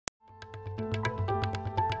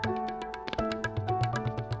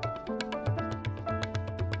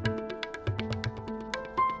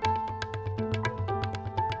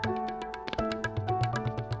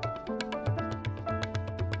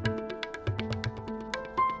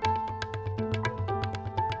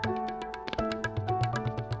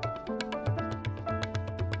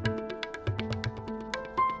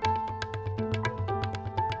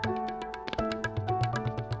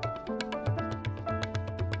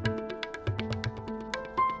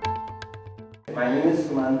my name is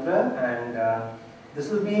Sumantra, and this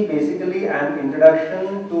will be basically an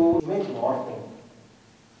introduction to image morphing.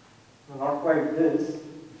 Not quite this,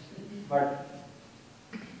 but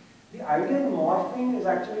the idea in morphing is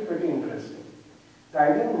actually pretty interesting. The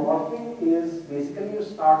idea in morphing is basically you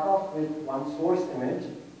start off with one source image,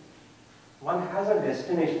 one has a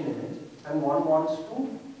destination image, and one wants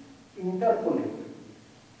to interpolate.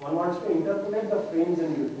 One wants to interpolate the frames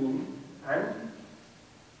in between and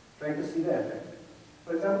try to see the effect.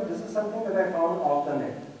 For example, this is something that I found off the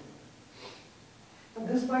net. And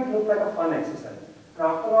this might look like a fun exercise. And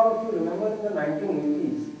after all, if you remember in the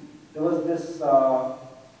 1980s, there was this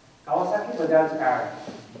Kawasaki Bajaj ad,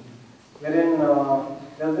 wherein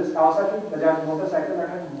there was this Kawasaki Bajaj motorcycle that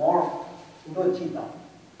had morphed into a cheetah.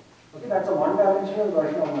 Okay, that's a one-dimensional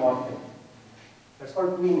version of morphing. That's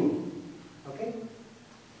called tweening. Okay?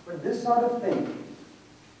 But this sort of thing,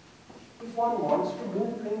 if one wants to do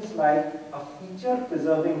things like a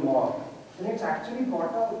feature-preserving morph, then it's actually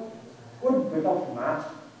got a good bit of math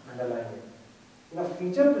underlying it. In a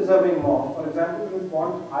feature-preserving morph, for example, you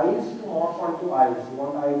want eyes to morph onto eyes, you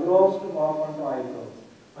want eyebrows to morph onto eyebrows,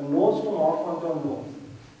 a nose to morph onto a nose.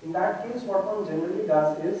 In that case, what one generally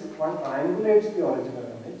does is one triangulates the original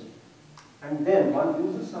image, and then one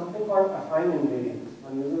uses something called affine invariance.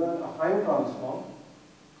 One uses an affine transform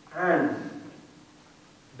and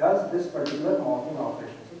does this particular morphing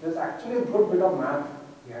operation. So there's actually a good bit of math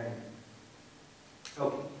behind it.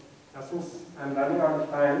 Okay. Now since I'm running out of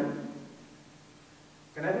time,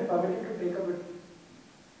 can I be permitted to take a bit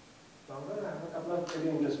longer? I have a couple of pretty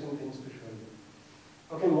interesting things to show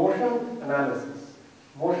you. Okay, motion analysis.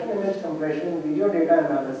 Motion image compression, video data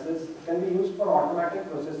analysis can be used for automatic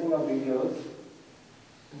processing of videos.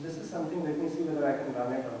 And this is something, let me see whether I can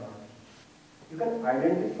run it or not. You can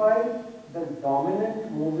identify the dominant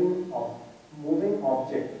moving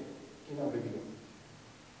object in a video.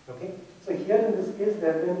 Okay? So here in this case they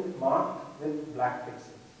have been marked with black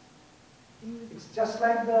pixels. It's just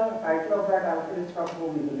like the title of that Alfred Hitchcock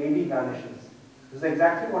movie, The Lady Vanishes. This is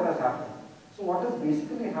exactly what has happened. So what has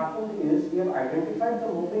basically happened is we have identified the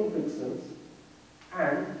moving pixels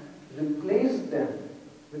and replaced them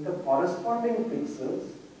with the corresponding pixels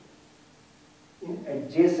in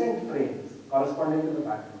adjacent frames corresponding to the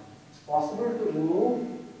background. It's possible to remove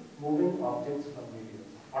moving objects from videos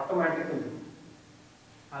automatically.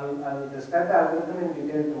 I'll describe the algorithm in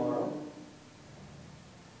detail tomorrow.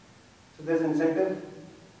 So there's incentive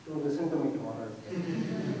to listen to me tomorrow as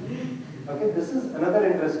well. Okay, this is another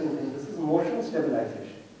interesting thing. This is motion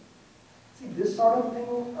stabilization. See, this sort of thing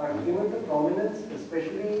came into prominence,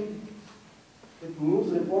 especially with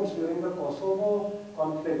news reports during the Kosovo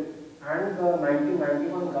conflict and the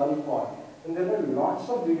 1991 Gulf War. And there were lots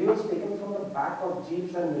of videos taken from the back of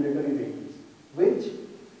jeeps and military vehicles, which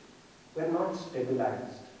were not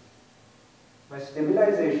stabilized. By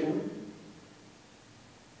stabilization,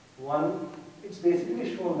 it's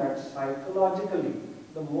basically shown that psychologically,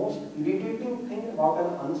 the most irritating thing about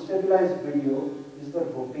an unstabilized video is the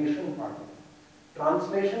rotation part.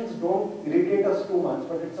 Translations don't irritate us too much,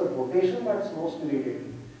 but it's a rotation that's most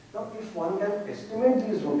irritating. Now, if one can estimate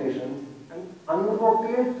these rotations and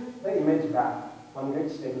unrotate the image back, one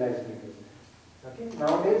gets stabilized videos. Okay?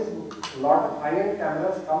 Nowadays, a lot of high-end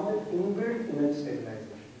cameras come with inbuilt image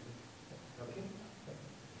stabilization. Okay?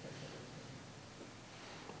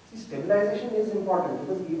 See, stabilization is important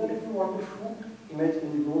because even if you want to shoot image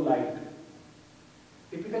in low light,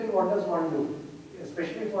 typically what does one do?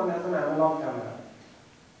 Especially if one has an analog camera.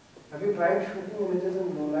 Have you tried shooting images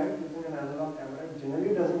in low light using an analog camera? It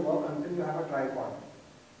generally doesn't work until you have a tripod.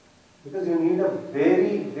 Because you need a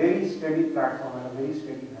very, very steady platform and a very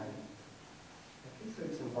steady hand. Okay, so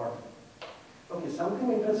it's important. Okay,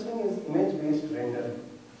 something interesting is image-based rendering.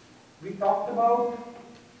 We talked about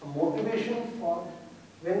a motivation for,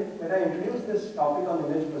 when I introduced this topic on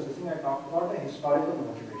image processing, I talked about a historical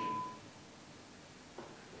motivation.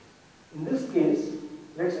 In this case,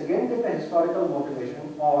 let's again take a historical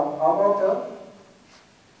motivation, or how about a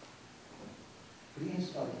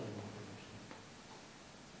prehistorical motivation?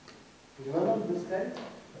 You remember this guy?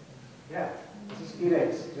 Yeah, this is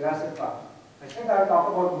T-Rex, Jurassic Park. I said I'll talk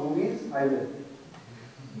about movies, I will.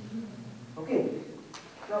 Okay,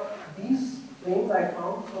 now these frames I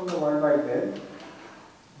found from the World Wide Web.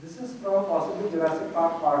 This is from possibly Jurassic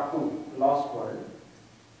Park Part 2, The Lost World.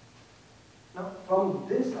 Now, from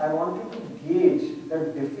this, I wanted to gauge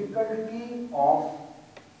the difficulty of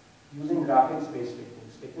using graphics-based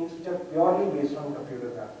techniques which are purely based on computer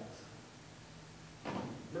graphics.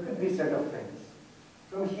 Look at these set of frames.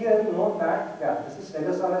 From here, note that, yeah, this is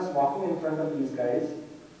Stegosaurus walking in front of these guys.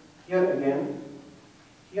 Here again,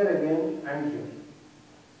 here again, and here.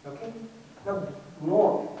 Okay? Now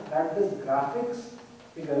note that this graphics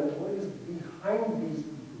figure is behind these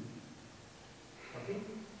people. Okay?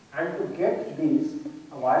 And to get these,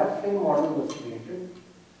 a wireframe model was created.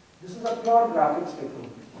 This is a pure graphics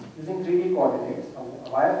technique. Using 3D coordinates, a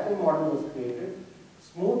wireframe model was created.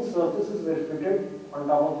 Smooth surfaces were fitted on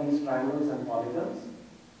top of these triangles and polygons.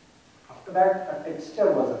 After that, a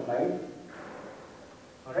texture was applied.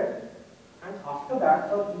 Alright? And after that,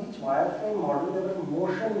 for each wireframe model, there were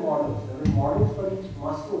motion models. There were models for each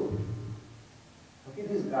muscle. Okay,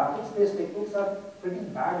 these graphics-based techniques are pretty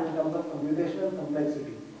bad in terms of computational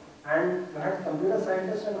complexity. And you had computer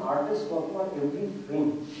scientists and artists working on every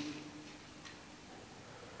frame.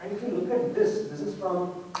 And if you look at this is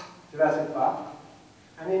from Jurassic Park.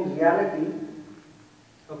 And in reality,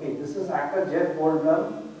 okay, this is actor Jeff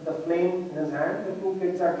Goldblum with a flame in his hand. The two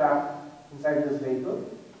kids are trapped inside this vehicle.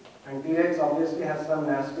 And T-Rex obviously has some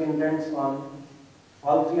nasty intents on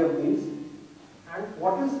all three of these. And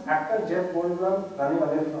what is actor Jeff Goldblum running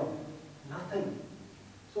away from? Nothing.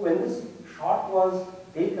 So when this shot was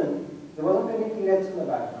taken, there wasn't any T-Rex in the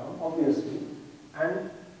background, obviously.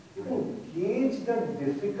 And you can gauge the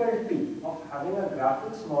difficulty of having a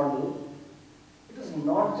graphics model. It is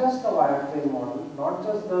not just the wireframe model, not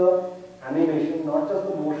just the animation, not just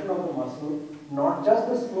the motion of the muscle, not just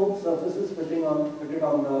the smooth surfaces fitted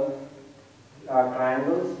on the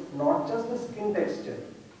triangles, not just the skin texture.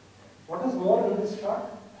 What is more in this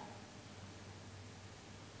shot?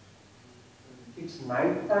 It's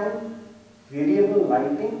nighttime, variable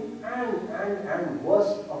lighting, and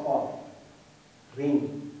worst of all,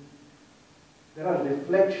 rain. There are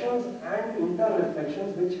reflections and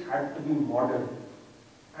inter-reflections which had to be modeled.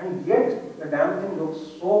 And yet, the damn thing looks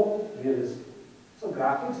so realistic. So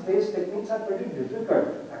graphics-based techniques are pretty difficult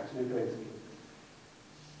actually to execute.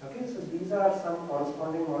 Okay, so these are some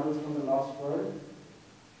corresponding models from the lost world.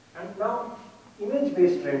 And now,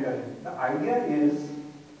 image-based rendering. The idea is,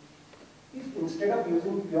 if instead of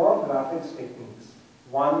using pure graphics techniques,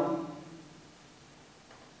 one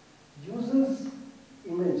uses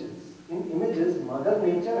images. In images, Mother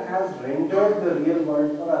Nature has rendered the real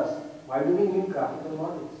world for us. Why do we need graphical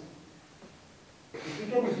models? If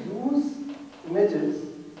we can use images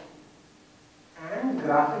and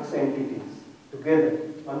graphics entities together,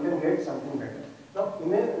 one can get something better.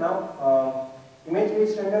 Now,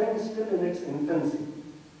 image-based rendering is still in its infancy,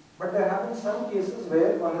 but there have been some cases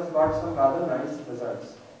where one has got some rather nice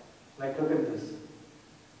results. Like look at this.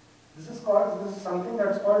 This is something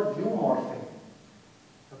that's called view morphing.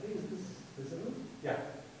 Okay, is this visible? Yeah.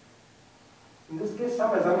 In this case,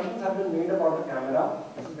 some assumptions have been made about the camera.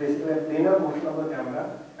 This is basically a planar motion of the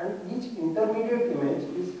camera, and each intermediate image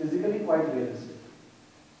is physically quite realistic.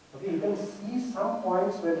 Okay, you can see some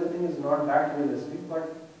points where the thing is not that realistic,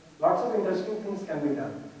 but lots of interesting things can be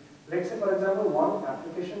done. Let's say, for example, one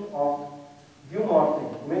application of view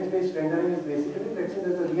morphing, image-based rendering is basically, let's say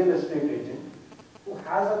there's a real estate agent who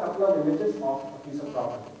has a couple of images of a piece of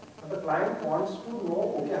property. But the client wants to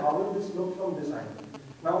know, okay, how will this look from this angle?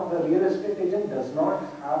 Now, the real estate agent does not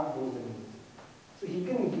have those images. So he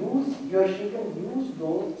or she can use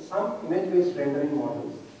some image-based rendering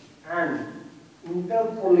models and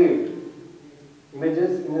interpolate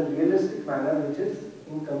images in a realistic manner which is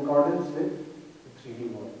in concordance with the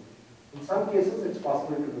 3D world. In some cases, it's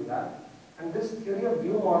possible to do that. And this theory of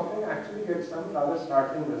view morphing actually gets some rather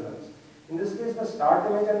startling results. In this case, the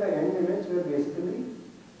start image and the end image were basically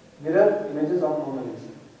mirror images of Mona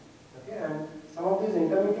Lisa. Okay, and some of these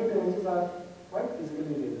intermediate images are quite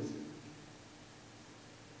physically realistic.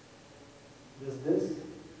 This.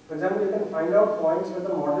 For example, you can find out points where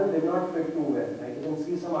the model did not fit too well. Like you can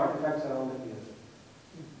see some artifacts around the ears.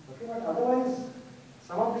 Okay, but otherwise,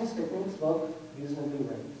 some of these techniques work reasonably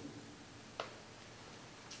well.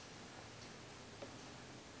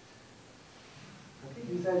 Okay,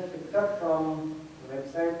 these I picked up from the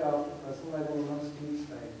website of a person by the name of Steve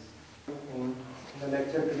Stiles in the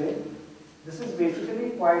lecture today. This is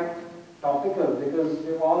basically quite topical because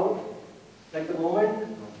we all, like the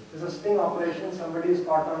moment there's a sting operation, somebody is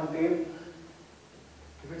caught on tape.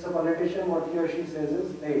 If it's a politician, what he or she says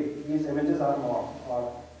is, hey, these images are morphed,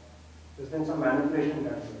 or there's been some manipulation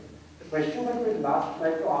done to it. The question that we'd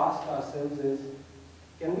like to ask ourselves is,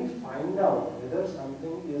 can we find out whether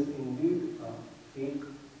something is indeed fake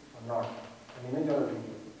or not, an image or a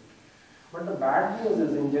video? But the bad news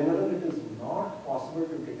is, in general, it is not possible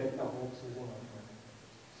to detect a hoax using automatic.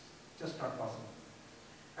 It's just not possible.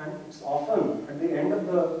 And it's often at the end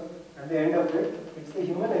of it, it's the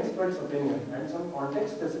human expert's opinion and some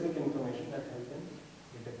context-specific information that help in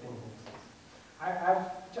detecting hoaxes.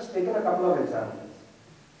 I've just taken a couple of examples.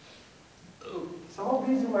 some of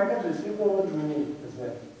these you might have received over email as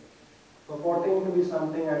well, purporting to be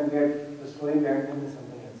something and yet the story behind them is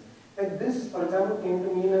something else. Like this, for example, came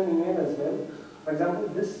to me in an email as well. For example,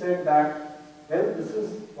 this said that, well, this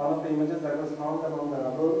is one of the images that was found among the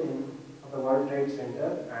rubble of the World Trade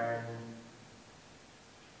Center, and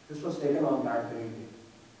this was taken on that very day.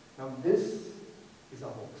 Now this is a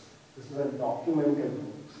hoax. This is a documented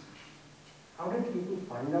hoax. How did people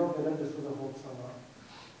find out whether this was a hoax or not?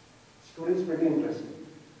 The story is pretty interesting.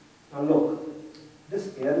 Now look,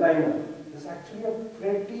 this airliner is actually a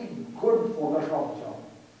pretty good Photoshop job.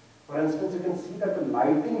 For instance, you can see that the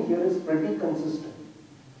lighting here is pretty consistent.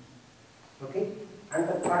 Okay? And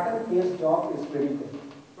the cut and paste job is pretty good.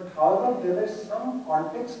 But however, there are some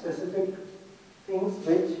context-specific things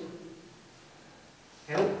which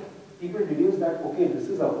help people deduce that, okay, this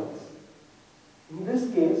is a hoax. In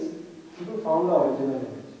this case, people found the original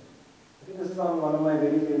image. Okay, this is on one of my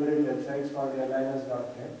very favorite websites called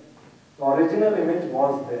airliners.net. The original image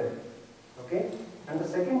was there. Okay? And the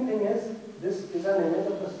second thing is, this is an image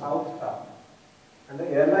of the South Tower. And the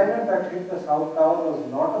airliner that hit the South Tower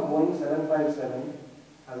was not a Boeing 757,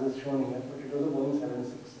 as is shown here, but it was a Boeing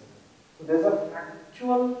 767. So there's a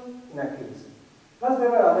factual inaccuracy. Plus there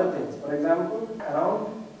were other things. For example,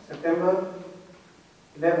 around September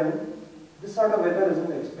 11, this sort of weather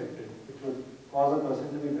isn't expected, which would cause a person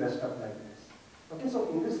to be dressed up like this. Okay, so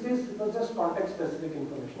in this case, it was just context-specific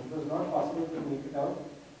information. It was not possible to make it out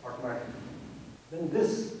automatically. Then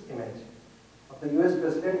this image of the US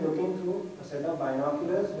President looking through a set of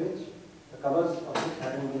binoculars which the covers of which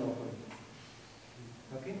hadn't been opened.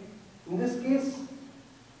 Okay? In this case,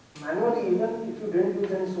 manually, even if you didn't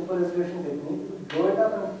use any super resolution technique, you blow it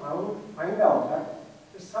up and find out that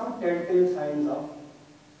there's some telltale signs of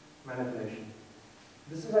manipulation.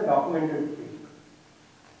 This is a documented fake.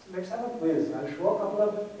 So let's have a quiz. I'll show a couple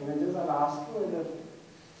of images. I'll ask you whether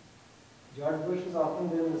George Bush is often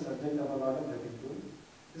been the subject of a lot of ridicule.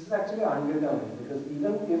 This is actually undetermined, because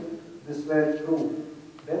even if this were true,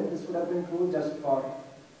 then this would have been true just this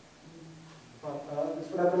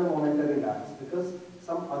would have been a momentary lapse, because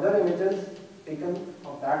some other images taken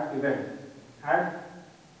of that event had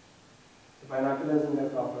the binoculars in their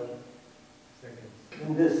proper settings.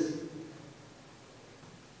 In this,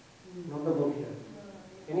 not the book here.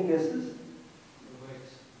 Any guesses?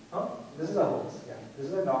 Huh? This is a hoax. Yeah, this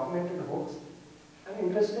is a documented hoax. And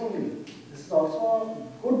interestingly, this is also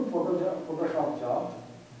a good Photoshop job,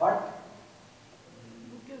 but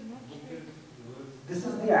this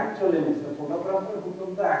is the actual image. The photographer who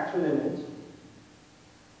took the actual image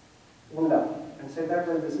owned up and said that,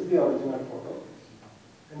 well, this is the original photo.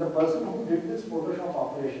 And the person who did this Photoshop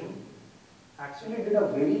operation actually did a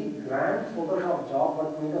very grand Photoshop job,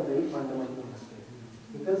 but made a very fundamental mistake.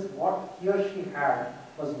 Because what he or she had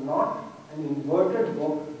was not an inverted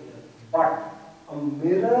book, but a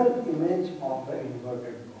mirror image of the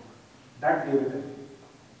inverted book. That gave it away.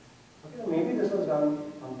 Okay, maybe this was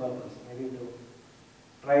done on purpose, maybe to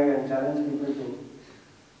try and challenge people to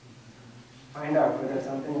find out whether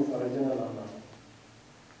something is original or not.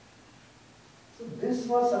 So this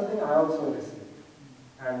was something I also received.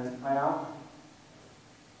 And I asked,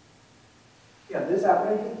 yeah, this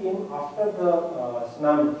apparently came after the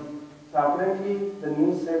tsunami. So apparently the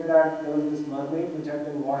news said that there was this mermaid which had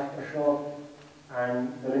been washed ashore,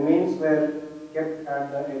 and the remains were kept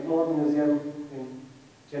at the Egmont Museum in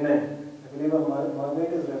Chennai. I believe a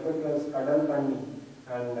mermaid is referred to as Kadal Kanni.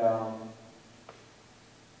 And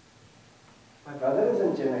my brother is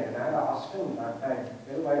in Chennai, and I had asked him that time,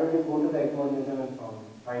 well, why don't you go to the Egmont Museum and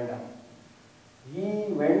find out?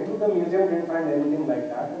 He went to the museum, didn't find anything like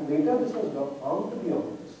that, and later this was found to be a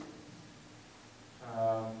hoax.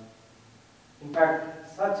 In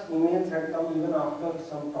fact, such emails had come even after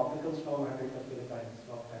some tropical storm had hit the Philippines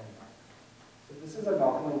long time back. So this is a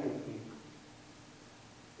documented fake.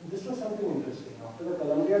 This was something interesting. After the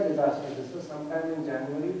Columbia disaster, this was sometime in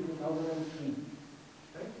January 2003.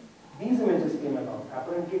 Right? These images came about,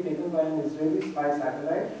 apparently taken by an Israeli spy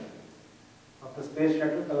satellite of the space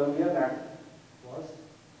shuttle Columbia that was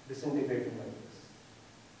disintegrating like this.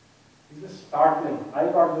 These were startling. I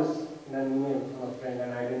got this in an email from a friend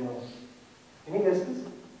and I didn't know. Any guesses?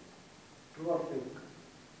 True or fake?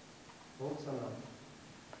 Hoax or not?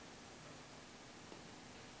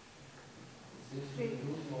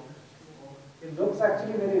 It looks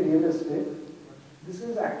actually very realistic. This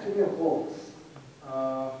is actually a hoax.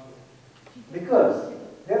 Because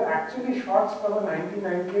they are actually shots from a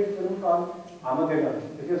 1998 film called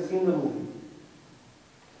Armageddon, if you have seen the movie.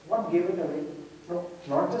 What gave it away? No,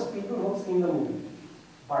 not just people who have seen the movie,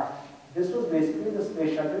 but this was basically the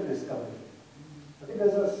space shuttle Discovery. Okay,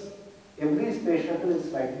 there's a every space shuttle is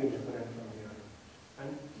slightly different from the other.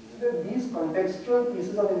 And these contextual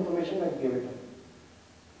pieces of information that gave it up.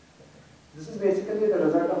 This is basically the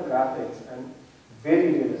result of graphics and very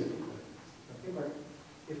realistic graphics. Okay, but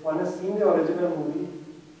if one has seen the original movie,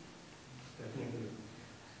 definitely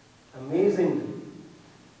amazing.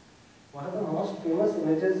 One of the most famous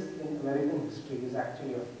images in American history is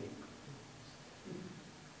actually a fake.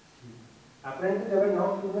 Apparently, there were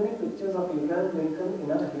not too many pictures of Abraham Lincoln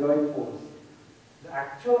in a heroic pose. The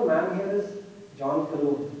actual man here is John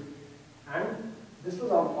Calhoun, and this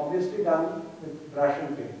was obviously done with brush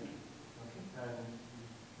and paint. Okay? And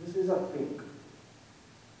this is a fake.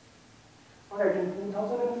 Alright, in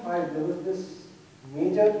 2005, there was this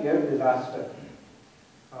major air disaster.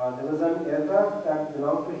 There was an aircraft that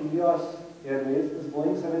belonged to Helios Airways. This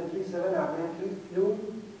Boeing 737 apparently flew.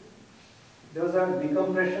 There was a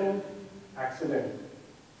decompression accident.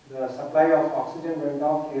 The supply of oxygen went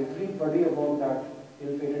off. Everybody aboard that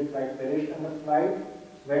ill-fated flight perished, and the flight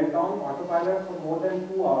went on autopilot for more than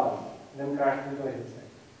 2 hours, and then crashed into a hillside.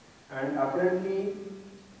 And apparently,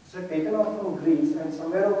 it was taken off from Greece, and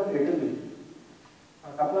somewhere over Italy,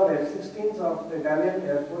 a couple of F-16s of the Italian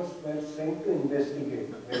Air Force were sent to investigate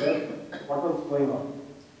what was going on.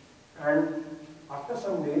 And after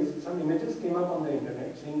some days, some images came up on the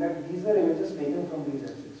internet saying that these were images taken from these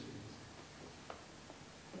F-16s.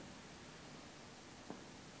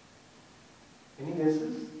 Any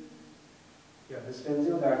guesses? Yeah, this tells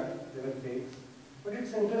you that they were fakes. But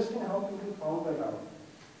it's interesting how people found that out.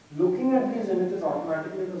 Looking at these images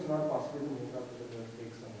automatically, it was not possible to make out whether they were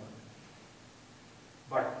fakes or not.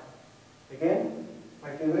 But again,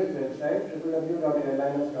 my favorite website,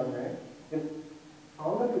 www.airliners.net, they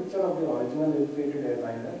found a picture of the original ill-fated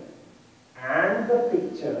airliner and the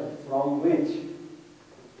picture from which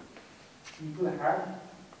people had,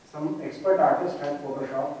 some expert artist had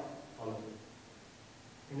photoshopped all of it.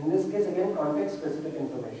 And in this case, again, context-specific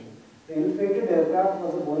information. The ill-fated aircraft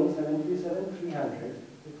was a Boeing 737-300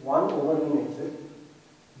 with one overwing exit.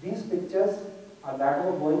 These pictures are that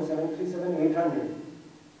of a Boeing 737-800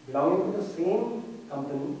 belonging to the same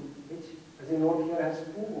company, which, as you note here, has 2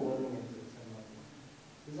 overwing exits and not one.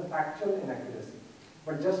 This is a factual inaccuracy.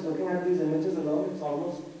 But just looking at these images alone, it's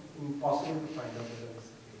almost impossible to find out whether it's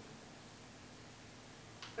fake.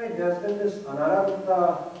 Right, there's been this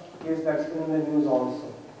Dutta case that's been in the news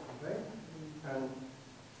also, right? And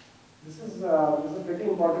this is a pretty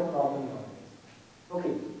important problem nowadays.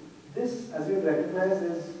 Okay, this, as you recognize,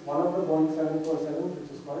 is one of the Boeing 747s,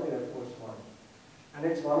 which is called Air Force One. And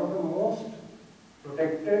it's one of the most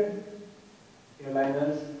protected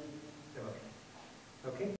airliners ever.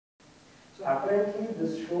 Okay? So apparently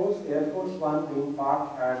this shows Air Force One being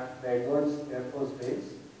parked at the Edwards Air Force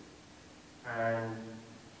Base. And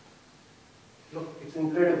look, it's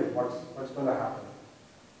incredible what's going to happen.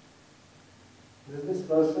 There's this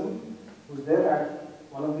person who's there at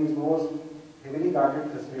one of these most heavily guarded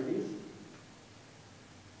facilities.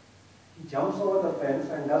 He jumps over the fence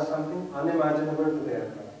and does something unimaginable to the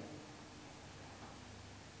aircraft.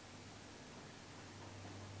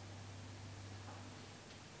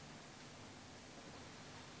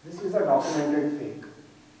 This is a documented fake.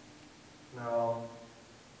 Now,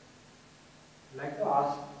 I'd like to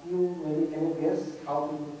ask you, maybe can you guess how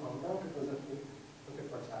people found out it was a fake? Look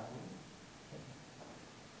at what's happening.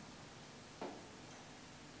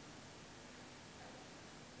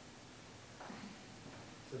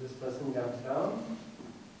 So this person jumps down,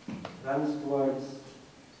 runs towards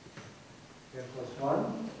Air Force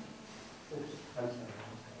One. Oops, I'm sorry.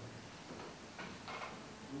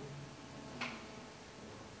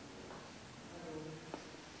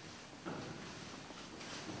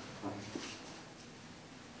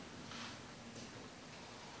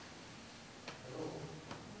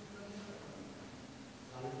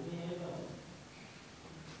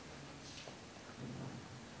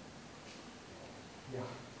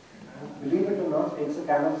 Believe it or not, takes a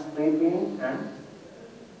can of spray paint and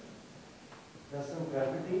does some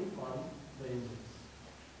graffiti on the engines.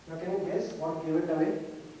 Now can you guess what gave it away?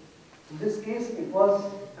 In this case, it was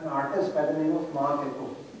an artist by the name of Mark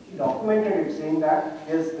Echo. He documented it saying that,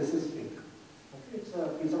 yes, this is fake. Okay, it's a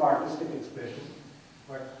piece of artistic expression.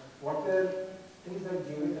 But what were things that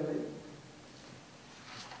gave it away?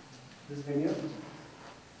 This video?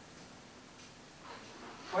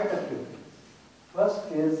 Quite a few things.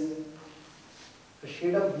 First is the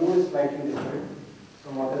shade of blue is slightly different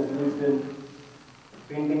from what is used in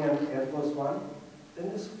painting an Air Force One.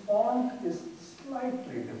 Then this font is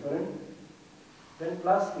slightly different. Then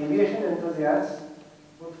plus aviation enthusiasts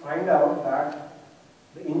would find out that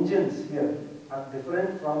the engines here are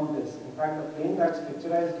different from this. In fact, the plane that's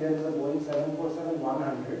picturized here is a Boeing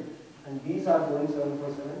 747-100, and these are Boeing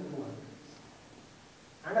 747-200.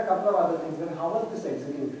 And a couple of other things. Then how was this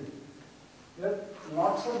executed? There are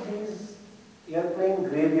lots of these airplane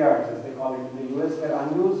graveyards, as they call it in the US, where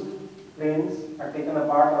unused planes are taken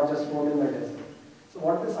apart or just stored in the desert. So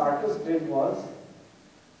what this artist did was,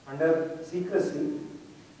 under secrecy,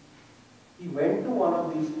 he went to one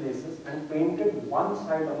of these places and painted one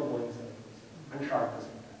side of a Boeing 747 and shot the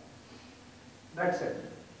center. That's it.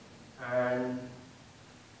 And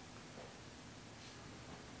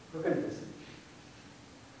look at this.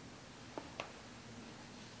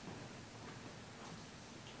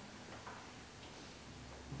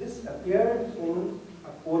 This appeared in a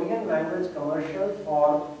Korean language commercial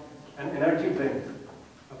for an energy drink.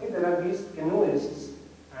 Okay, there are these canoeists,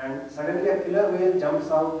 and suddenly a killer whale jumps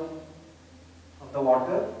out of the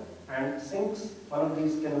water and sinks one of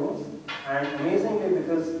these canoes. And amazingly,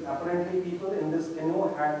 because apparently people in this canoe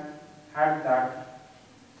had that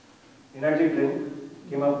energy drink,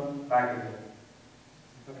 came up back again.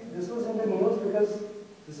 Okay, this was in the news because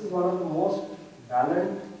this is one of the most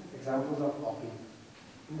valiant examples of copy.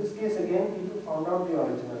 In this case, again, people found out the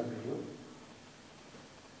original video.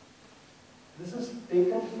 This is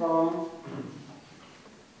taken from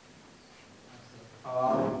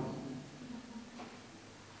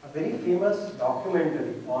a very famous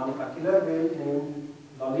documentary on a killer whale named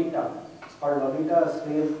Lolita. It's called Lolita, a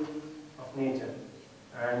Slave of Nature.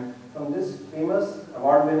 And from this famous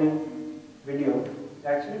award-winning video, they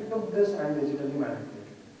actually took this and digitally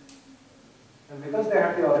manipulated it. And because they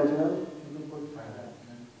had the original, people could find out.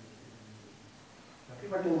 Okay,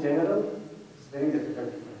 but in general, it's very difficult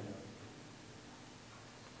to find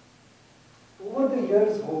out. Over the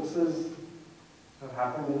years, hoaxes have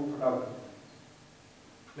happened in photography.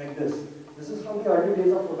 Like this. This is from the early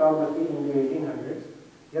days of photography in the 1800s.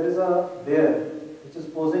 Here is a bear which is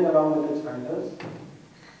posing along with its hunters.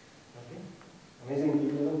 Okay. Amazing,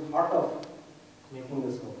 people even thought of making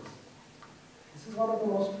this hoax. This is one of the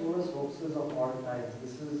most famous hoaxes of all times.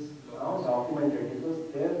 This is now documented. It was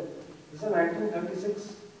there. This is a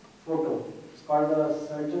 1936 photo. It's called the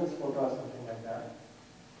surgeon's photo or something like that.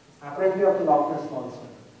 Apparently of the Loch Ness Monster.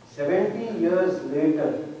 70 years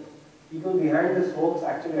later, people behind this hoax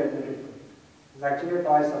actually admitted to it. It's actually a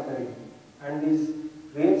toy submarine. And these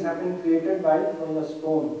waves have been created by throwing a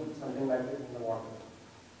stone, something like that, in the water.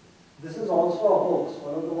 This is also a hoax,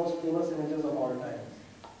 one of the most famous images of all times.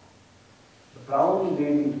 The brown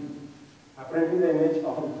lady, apparently the image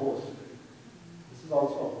of a ghost. This is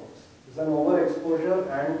also a hoax. This is an overexposure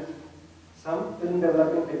and some film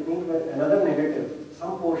developing technique where another negative,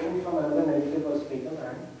 some portion from another negative was taken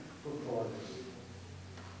and put forward.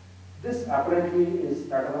 This apparently is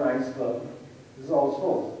that of an iceberg. This is also a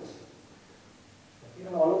hoax. Okay,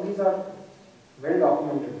 and all of these are well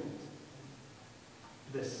documented.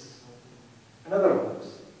 This, another hoax.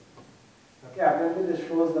 Okay, apparently this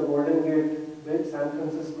shows the Golden Gate Bridge, San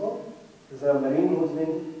Francisco. There's a marine who's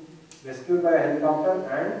been rescued by a helicopter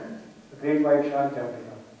and a great white shark jumping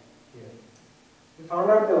out here. We found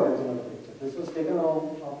out the original picture. This was taken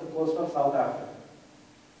off the coast of South Africa.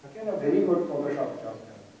 Okay, and a very good Photoshop job done.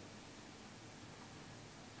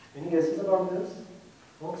 Any guesses about this?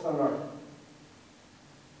 Hoax or not?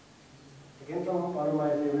 Again from one of my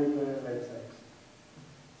favorite websites.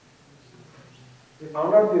 We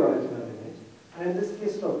found out the original image. And in this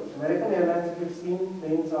case, look, American Airlines, if you've seen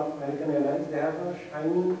planes of American Airlines, they have a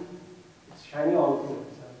shiny, it's shiny also,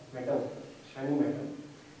 it's a metal, shiny metal.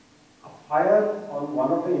 A fire on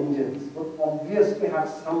one of the engines would obviously have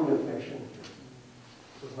some reflection.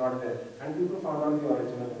 It was not there. And people found out the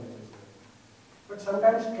original image. But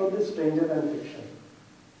sometimes truth is stranger than fiction.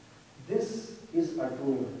 This is a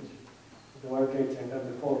true image. The World Trade Center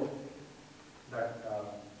before that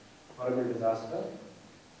horrible disaster.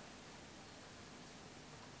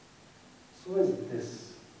 So is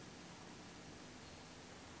this.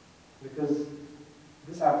 Because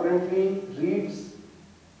this apparently reads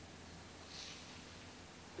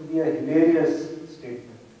to be a hilarious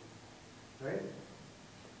statement. Right?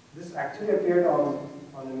 This actually appeared on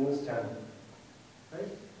the news channel.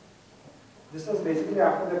 Right? This was basically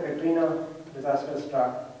after the Katrina disaster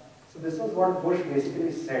struck. So this was what Bush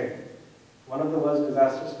basically said. One of the worst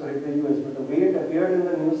disasters to hit the US, but the way it appeared in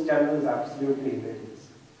the news channel is absolutely hilarious.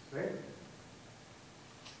 Right?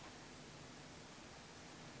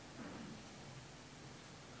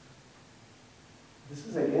 This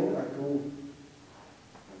is again a true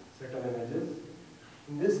set of images.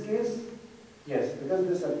 In this case, yes, because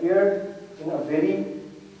this appeared in a very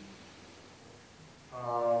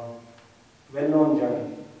well-known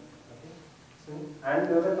journal. Okay? So And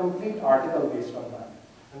there was a complete article based on that.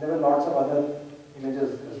 And there were lots of other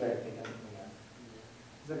images as well taken from that.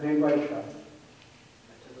 It's a great white shark.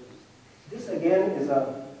 This again is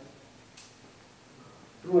a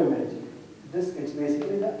true image. It's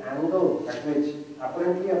basically the angle at which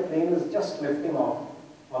apparently a plane is just lifting off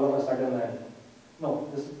all of a sudden. And no,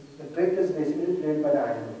 the trick is basically played by the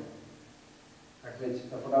angle at which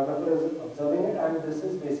the photographer is observing it, and this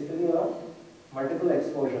is basically a multiple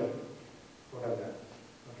exposure photograph.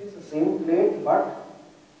 Okay, so same plate but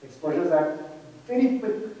exposures at very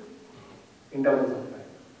quick intervals of time.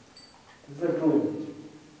 This is a true image.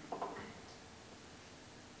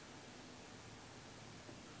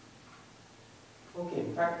 Okay,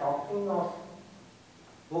 in fact, talking of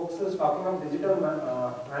hoaxes, talking of digital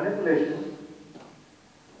manipulation,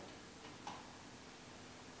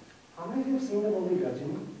 how many of you have seen the movie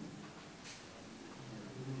Gajini?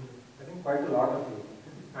 I think quite a lot of you.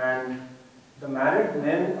 And the married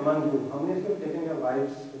men among you, how many of you have taken your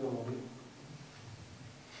wives to the movie?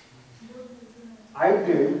 I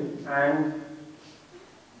did, and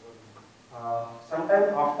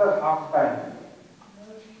sometime after half time,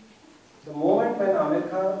 the moment when Amir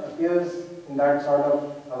Khan appears in that sort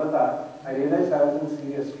of avatar, I realized I was in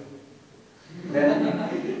serious trouble.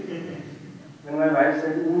 Then, when my wife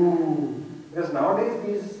said, ooh, because nowadays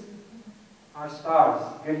these are stars,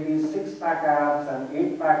 get these 6-pack abs and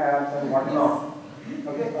 8-pack abs and whatnot.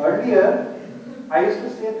 Okay, earlier, I used to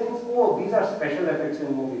say things, oh, these are special effects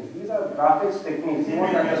in movies, these are graphics techniques, you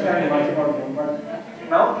won't understand much about them, but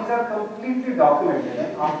now these are completely documented.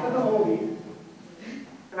 And after the movie,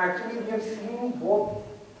 and actually we have seen both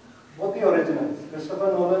the originals,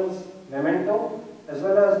 Christopher Nolan's Memento, as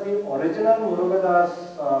well as the original Murugadas,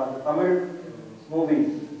 the Tamil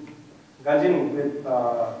movie, Gajini, with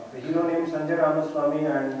the hero named Sanjay Ramaswamy,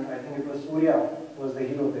 and I think it was Surya was the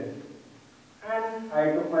hero there. And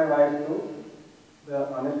I took my wife to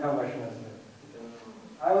the Amir Khan version as well.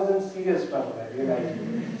 I was in serious trouble, I realized.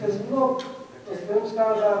 He says, look, those film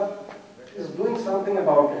stars are doing something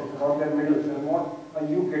about it, about their middles, and what are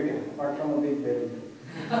you getting, apart from a big belly?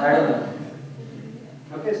 I don't know.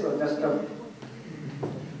 Okay, so just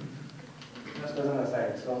as an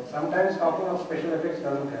aside. So sometimes talking of special effects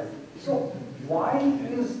doesn't help. So why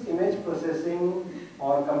is image processing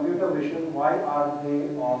or computer vision, why are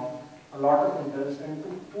they of a lot of interest, and to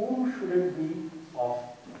whom should it be of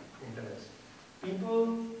interest?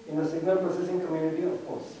 People in the signal processing community, of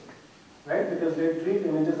course, right? Because they treat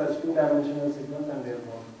images as two-dimensional signals and they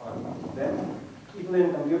work. Then people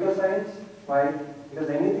in computer science, why? Because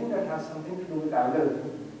anything that has something to do with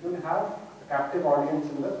algorithm will have a captive audience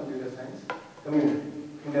in the computer science community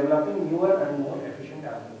in developing newer and more efficient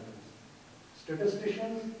algorithms.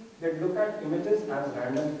 Statisticians, they look at images as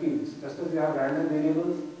random fields. Just as you have random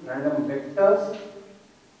variables, random vectors,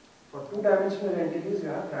 for two-dimensional entities you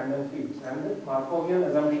have random fields. And with Markovian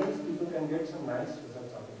assumptions, people can get some nice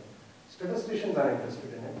results out of it. Statisticians are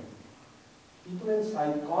interested in it. People in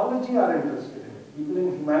psychology are interested in it. People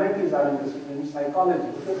in humanities are interested in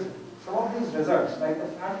psychology, because some of these results, like the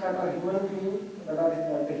fact that the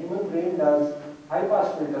human brain does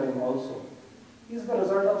high-pass filtering also, is the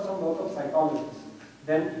result of some work of psychologists.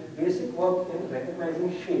 Then basic work in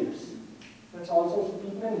recognizing shapes. That's also, so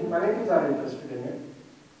people in humanities are interested in it.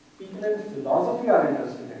 People in philosophy are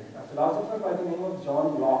interested in it. A philosopher by the name of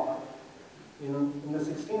John Locke in the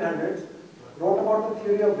 1600s wrote about the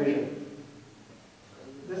theory of vision.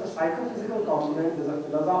 There's a psychophysical component, there's a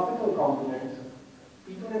philosophical component.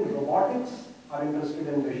 People in robotics are interested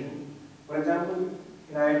in vision. For example,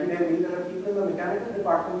 in IIT Delhi, there are people in the mechanical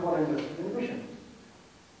department who are interested in vision.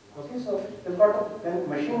 Okay, so they've got then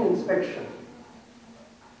machine inspection.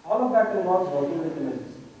 All of that involves working with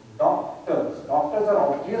images. Doctors are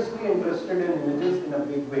obviously interested in images in a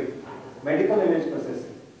big way. Medical image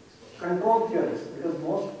processing. Control theorists, because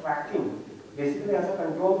most tracking basically has a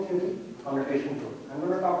control theory connotation to it. I'm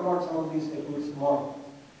going to talk about some of these techniques tomorrow.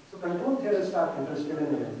 So control theorists are interested in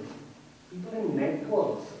images. People in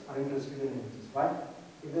networks are interested in images. Why?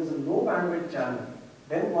 If there's a low bandwidth channel,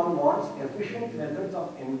 then one wants efficient methods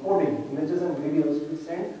of encoding images and videos to be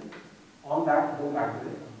sent on that low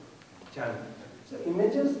bandwidth channel. So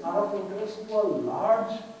images are of interest to a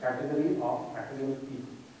large category of academic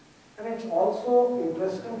people. And it's also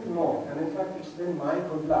interesting to know, and in fact it's been my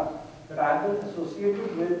good luck, that I've been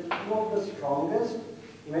associated with two of the strongest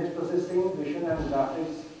image processing, vision and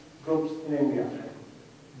graphics groups in India.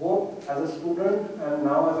 Both as a student and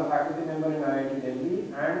now as a faculty member in IIT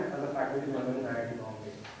Delhi and as a faculty member in IIT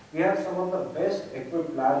Bombay. We have some of the best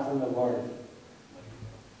equipped labs in the world.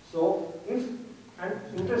 So and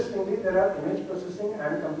interestingly, there are image processing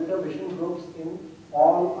and computer vision groups in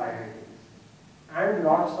all IITs and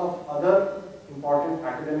lots of other important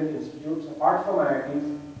academic institutes apart from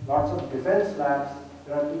IITs, lots of defense labs.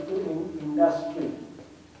 There are people in industry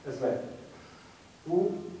as well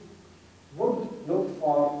who would look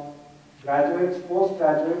for graduates,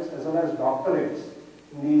 postgraduates as well as doctorates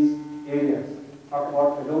in these areas. Talk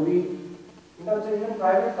about Adobe, in terms of even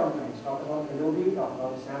private companies, talk about Adobe, talk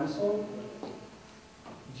about Samsung,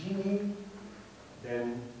 GE,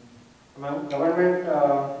 then among government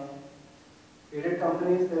aided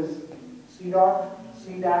companies there's CDOT,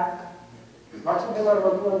 CDAC, lots of them are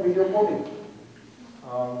working on video coding.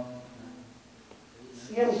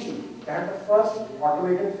 CMC, they had the first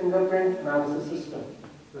automated fingerprint analysis system.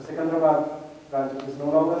 The Secunderabad branch is no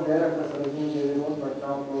longer there at the Sarojini Devi Road, but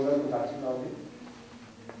now closer to Bachelawi.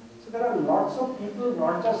 So there are lots of people,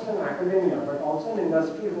 not just in academia, but also in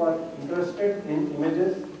industry who are interested in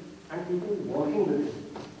images and people working with it.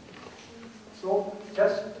 So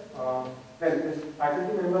just, if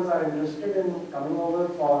faculty members are interested in coming over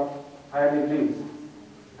for higher degrees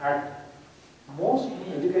at most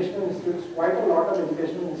educational institutes, quite a lot of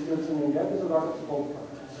educational institutes in India, there's a lot of scope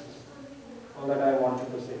for this. All that I wanted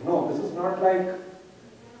to say. No, this is not like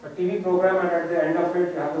a TV program and at the end of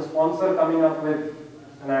it you have the sponsor coming up with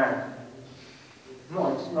an ad.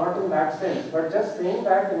 No, it's not in that sense. But just saying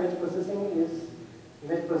that image processing,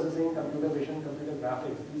 computer vision, computer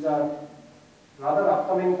graphics, these are rather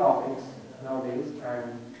upcoming topics nowadays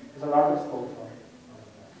and there's a lot of scope for it.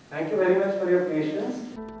 Thank you very much for your patience.